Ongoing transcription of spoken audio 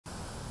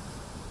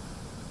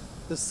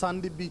The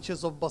sandy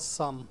beaches of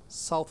Bassam,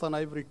 southern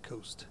Ivory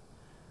Coast,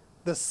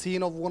 the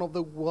scene of one of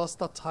the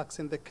worst attacks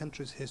in the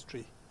country's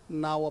history,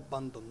 now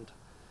abandoned.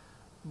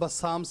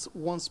 Bassam's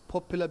once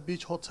popular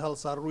beach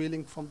hotels are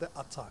reeling from the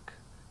attack.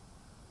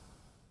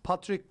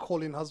 Patrick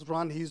Collin has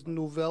run his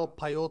Nouvelle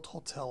Payot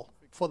Hotel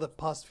for the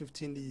past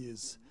 15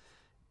 years.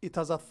 It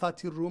has a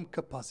 30-room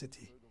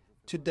capacity.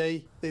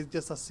 Today, there's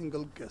just a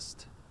single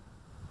guest.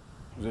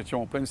 The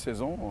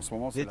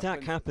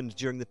attack happened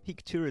during the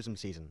peak tourism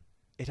season.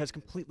 It has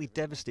completely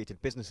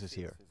devastated businesses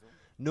here.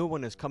 No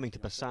one is coming to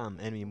Bassam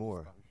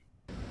anymore.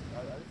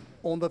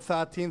 On the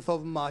 13th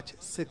of March,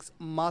 6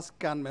 masked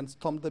gunmen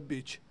stormed the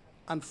beach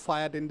and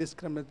fired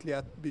indiscriminately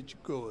at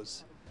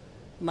beachgoers.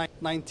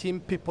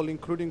 19 people,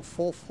 including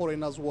 4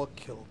 foreigners, were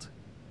killed.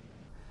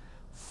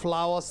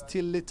 Flowers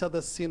still litter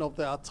the scene of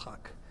the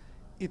attack.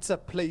 It's a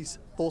place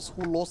those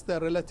who lost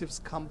their relatives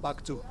come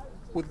back to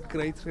with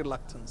great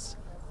reluctance.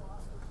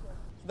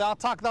 The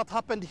attack that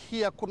happened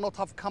here could not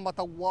have come at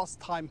a worse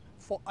time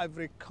for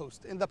Ivory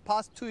Coast. In the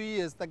past 2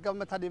 years, the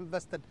government had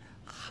invested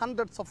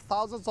hundreds of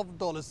thousands of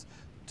dollars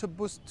to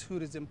boost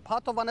tourism,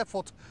 part of an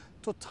effort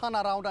to turn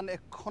around an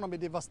economy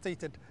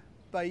devastated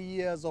by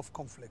years of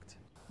conflict.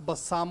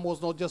 Bassam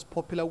was not just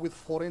popular with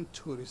foreign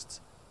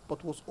tourists,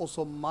 but was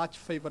also much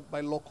favored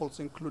by locals,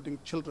 including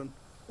children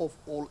of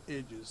all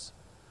ages.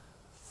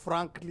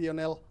 Frank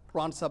Lionel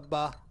runs a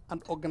bar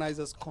and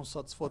organizes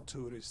concerts for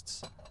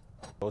tourists.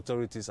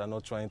 Authorities are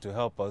not trying to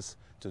help us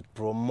to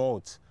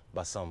promote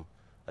Bassam.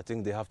 I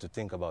think they have to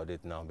think about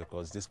it now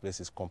because this place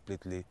is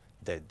completely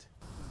dead.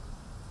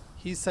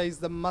 He says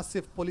the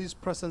massive police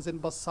presence in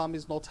Bassam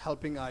is not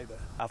helping either.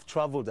 I've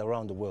traveled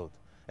around the world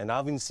and I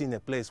haven't seen a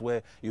place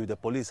where the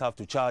police have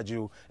to charge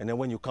you, and then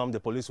when you come, the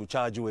police will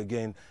charge you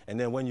again. And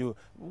then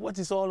what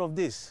is all of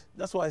this?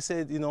 That's why I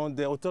said,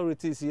 the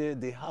authorities here,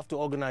 they have to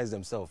organize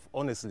themselves,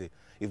 honestly.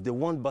 If they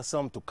want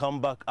Bassam to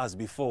come back as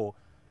before,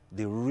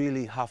 they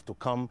really have to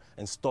come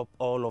and stop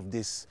all of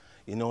this,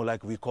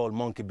 like we call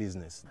monkey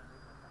business.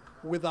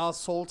 With our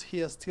salt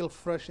here still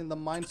fresh in the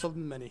minds of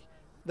many,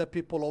 the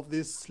people of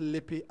this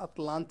sleepy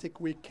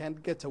Atlantic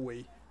weekend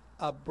getaway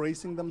are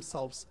bracing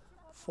themselves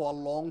for a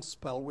long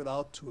spell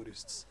without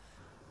tourists.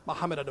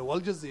 Mohammed, Adow,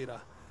 Al Jazeera,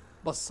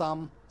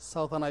 Bassam,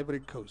 southern Ivory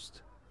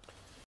Coast.